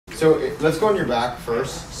So let's go on your back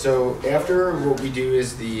first. So after what we do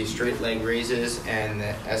is the straight leg raises and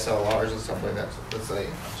the SLRs and stuff like that. So let's lay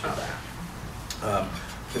on your back.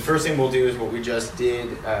 The first thing we'll do is what we just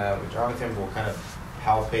did with Jonathan. We'll kind of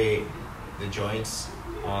palpate the joints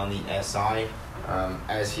on the SI.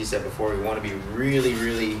 As he said before, we want to be really,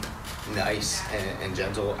 really nice and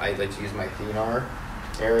gentle. I like to use my thenar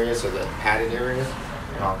area, so the padded areas,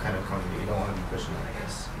 and I'll kind of come to you. You don't want to be pushing like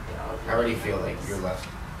this. I already feel like your left,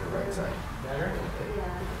 your right side.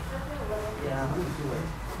 Yeah.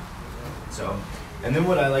 So, and then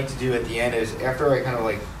what I like to do at the end is after I kind of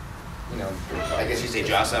like, you know, I guess you say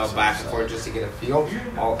jostle back and forth just to get a feel,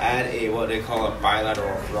 I'll add a what they call a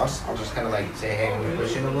bilateral thrust. I'll just kind of like say, hey, I'm going to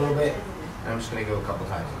push in a little bit, and I'm just going to go a couple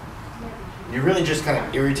times. You're really just kind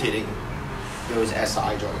of irritating those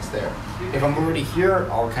SI joints there. If I'm already here,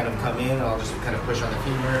 I'll kind of come in, I'll just kind of push on the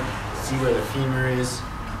femur, see where the femur is.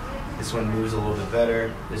 This one moves a little bit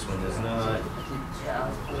better, this one does not. Yeah,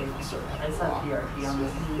 I just have PRP on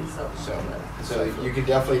this knee, So you can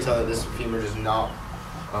definitely tell that this femur does not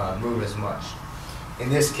move as much. In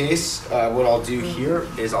this case, what I'll do here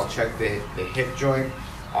is I'll check the hip joint.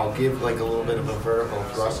 I'll give like a little bit of a vertical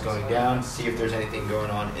thrust going down, see if there's anything going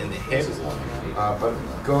on in the hip. But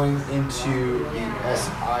going into the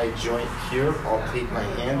SI joint here, I'll take my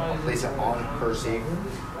hand, I'll place it on her sacrum.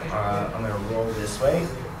 I'm going to roll this way,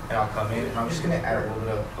 and I'll come in, and I'm just going to add a little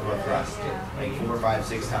bit of a thrust, like 4, 5,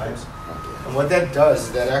 6 times. And what that does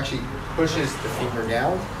is that actually pushes the femur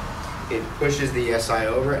down, it pushes the SI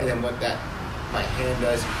over, and then what that my hand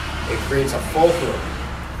does, it creates a fulcrum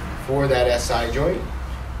for that SI joint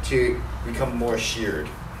to become more sheared.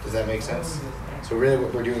 Does that make sense? So really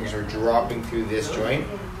what we're doing is we're dropping through this joint,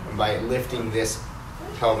 and by lifting this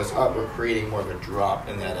pelvis up, we're creating more of a drop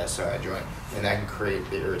in that SI joint, and that can create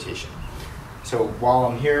the irritation. So while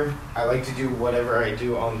I'm here, I like to do whatever I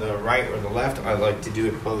do on the right or the left. I like to do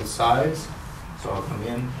it both sides. So I'll come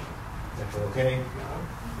in, if we're okay.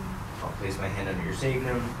 I'll place my hand under your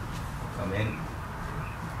sacrum, come in,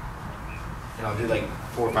 and I'll do like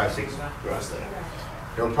 4, 5, 6 thrusts there.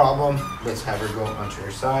 No problem. Let's have her go onto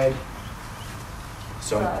her side.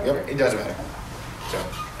 So, yep, it doesn't matter. So,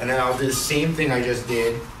 and then I'll do the same thing I just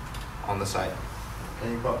did on the side.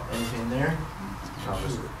 Anything there? I'll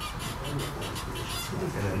just,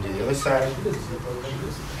 and then do the other side. And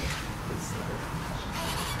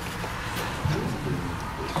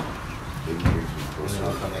then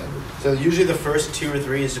I'll come in. So usually the first 2 or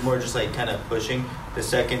 3 is more just like kind of pushing. The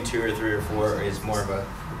second 2 or 3 or 4 is more of a,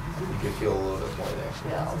 you can feel a little bit more there.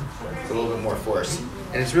 Yeah. It's a little bit more force.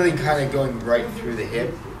 And it's really kind of going right through the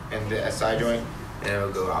hip and the SI joint, and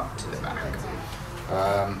it'll go out to the back.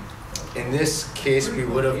 In this case, we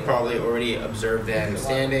would have probably already observed them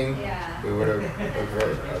standing. We would have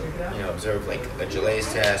observed like a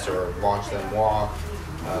Gillet's test or watched them walk,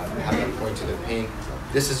 have them point to the pain.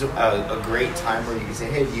 This is a great time where you can say,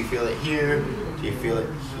 hey, do you feel it here? Do you feel it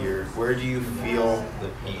here? Where do you feel the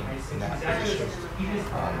pain in that position?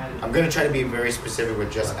 I'm going to try to be very specific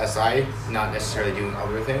with just SI, not necessarily doing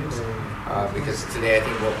other things, because today I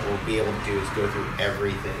think what we'll be able to do is go through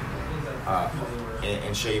everything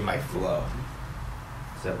and show you my flow.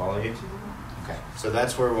 Does that bother you? Okay, so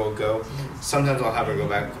that's where we'll go. Sometimes I'll have her go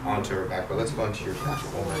back onto her back, but let's go into your back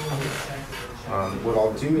one more time. What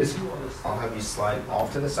I'll do is I'll have you slide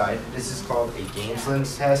off to the side. This is called a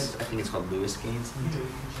Gainsland's test. I think it's called Lewis Gainsland.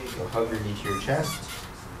 So hug your knee to your chest.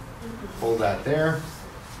 Hold that there.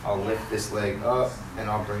 I'll lift this leg up, and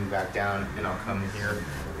I'll bring it back down, and I'll come here,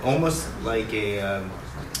 almost like a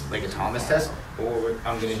Thomas test. But what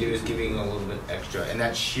I'm going to do is giving a little bit extra, and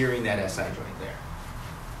that's shearing that SI joint there.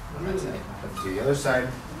 On that side. Let's do the other side.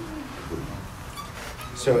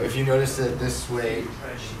 So if you notice that this way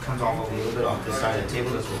she comes off a little bit off this side of the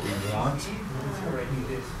table, that's what we want.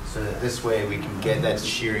 So that this way we can get that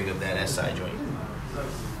shearing of that SI joint.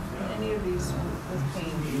 Any of these with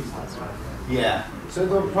pain? Yeah. So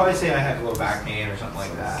they'll probably say I have low back pain or something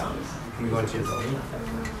like that. Can we go into your belly?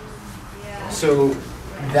 So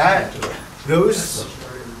those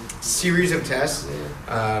series of tests,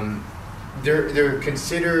 they're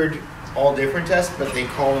considered all different tests, but they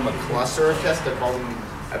call them a cluster of tests. They call them,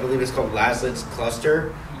 I believe it's called Laslet's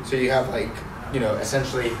cluster. So you have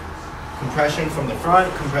essentially compression from the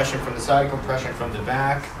front, compression from the side, compression from the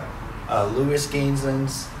back, Lewis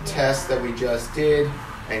Gainsland's test that we just did,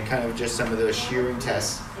 and kind of just some of those shearing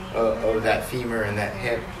tests of that femur and that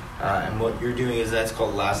hip. And what you're doing is that's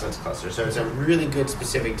called Laslet's cluster. So it's a really good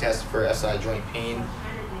specific test for SI joint pain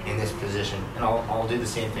in this position. And I'll do the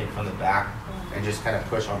same thing from the back and just kind of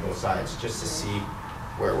push on both sides just to see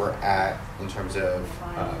where we're at in terms of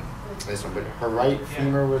this one, but her right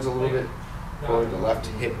femur was a little bit forward. The left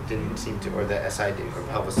hip didn't seem to, or the SI didn't, or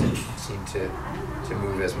pelvis didn't seem to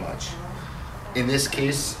move as much. In this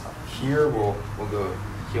case, here we'll go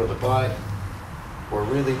heel to butt. We're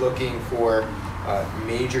really looking for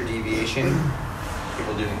major deviation.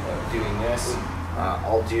 People doing this.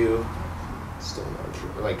 I'll do still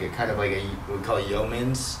larger, like a kind of like we call it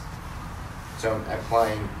yeoman's. So I'm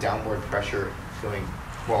applying downward pressure going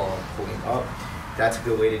while I'm pulling up. That's a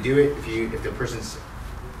good way to do it. If the person's,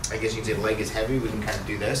 I guess you can say, leg is heavy, we can kind of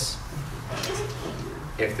do this.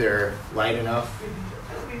 If they're light enough,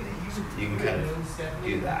 you can kind of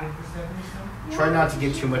do that. Try not to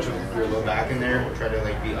get too much of your low back in there. Try to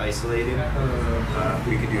like be isolated.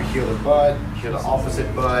 We could do heel to butt, heel to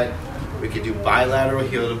opposite butt. We could do bilateral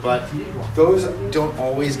heel to butt. Those don't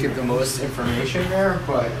always give the most information there,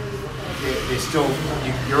 but they still,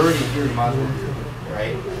 you're already here, you might as well do it,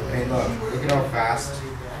 right? I mean, look at how fast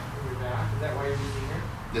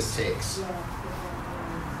this takes.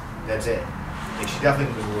 That's it. Like, she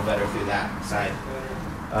definitely was a little better through that side.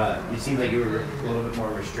 You seem like you were a little bit more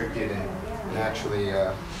restricted and actually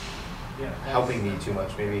helping me too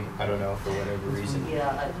much, maybe, I don't know, for whatever reason.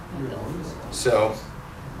 Yeah. So,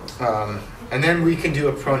 and then we can do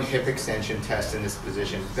a prone hip extension test in this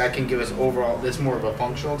position. That can give us overall, that's more of a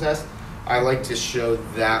functional test. I like to show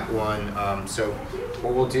that one. So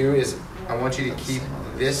what we'll do is I want you to keep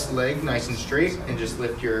this leg nice and straight and just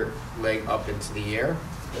lift your leg up into the air.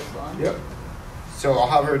 Yep. So I'll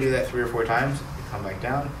have her do that 3 or 4 times. Come back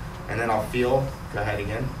down, and then I'll feel. Go ahead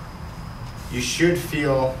again. You should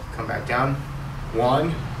feel. Come back down.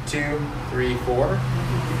 1, 2, 3, 4.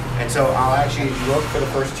 And so I'll actually look for the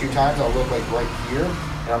first 2 times. I'll look like right here,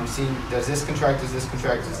 and I'm seeing, does this contract? Does this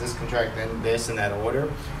contract? Does this contract? Then this in that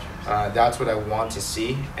order. That's what I want to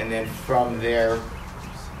see, and then from there,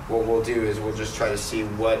 what we'll do is we'll just try to see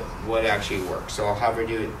what actually works. So I'll have her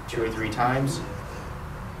do it 2 or 3 times.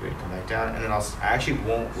 Good, come back down, and then I actually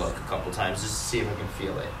won't look a couple times just to see if I can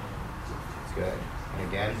feel it. Good, and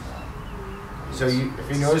again. So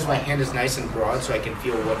if you notice, my hand is nice and broad, so I can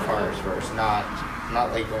feel what fires first, not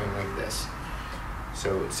like going like this.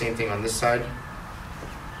 So same thing on this side.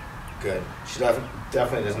 Good. She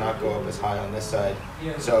definitely does not go up as high on this side.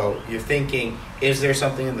 So you're thinking, is there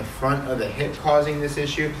something in the front of the hip causing this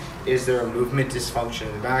issue? Is there a movement dysfunction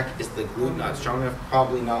in the back? Is the glute not strong enough?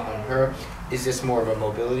 Probably not on her. Is this more of a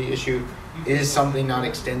mobility issue? Is something not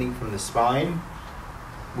extending from the spine?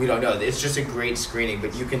 We don't know. It's just a great screening,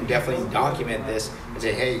 but you can definitely document this and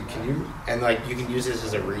say, hey, can you, and like you can use this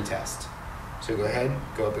as a retest. So go ahead,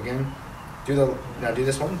 go up again. Now do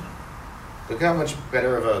this one. Look how much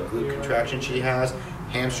better of a glute contraction she has.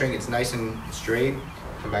 Hamstring, it's nice and straight.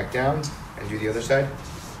 Come back down and do the other side.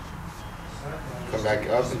 Come back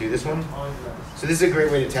up and do this one. So this is a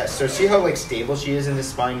great way to test. So see how like stable she is in this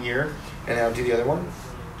spine here? And then I'll do the other one.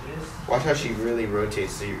 Watch how she really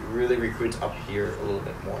rotates. So she really recruits up here a little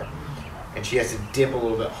bit more. And she has to dip a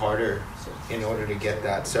little bit harder in order to get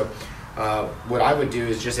that. So what I would do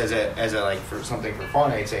is just as a like for something for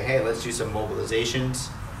fun, I'd say, hey, let's do some mobilizations.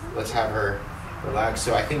 Let's have her relax.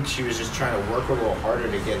 So I think she was just trying to work a little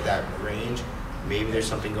harder to get that range. Maybe there's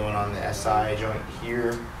something going on in the SI joint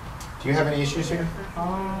here. Do you have any issues here? It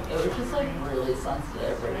was just like really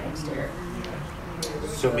sensitive right next to her.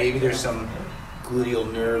 So maybe there's some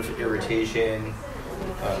gluteal nerve irritation,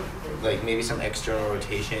 like maybe some external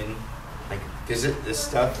rotation. Like this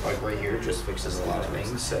stuff like right here just fixes a lot of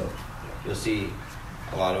things. So you'll see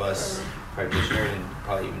a lot of us practitioners and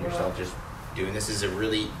probably even yourself just doing this is a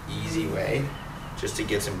really easy way just to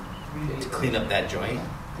get some, to clean up that joint.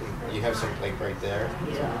 You have some like right there.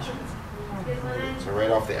 Yeah. So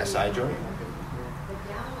right off the SI joint.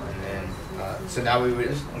 And then, so now we would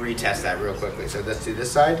retest that real quickly. So let's do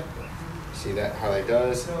this side. See that how that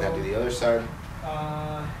does. Now do the other side.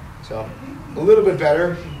 So a little bit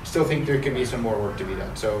better. Still think there could be some more work to be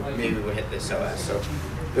done. So maybe we'll hit this OS. So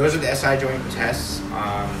those are the SI joint tests.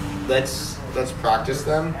 Let's practice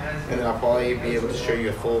them, and then I'll probably be able to show you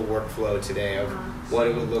a full workflow today of what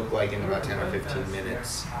it would look like in about 10 or 15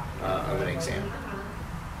 minutes of an exam.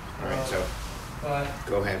 All right, so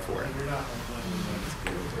go ahead for it.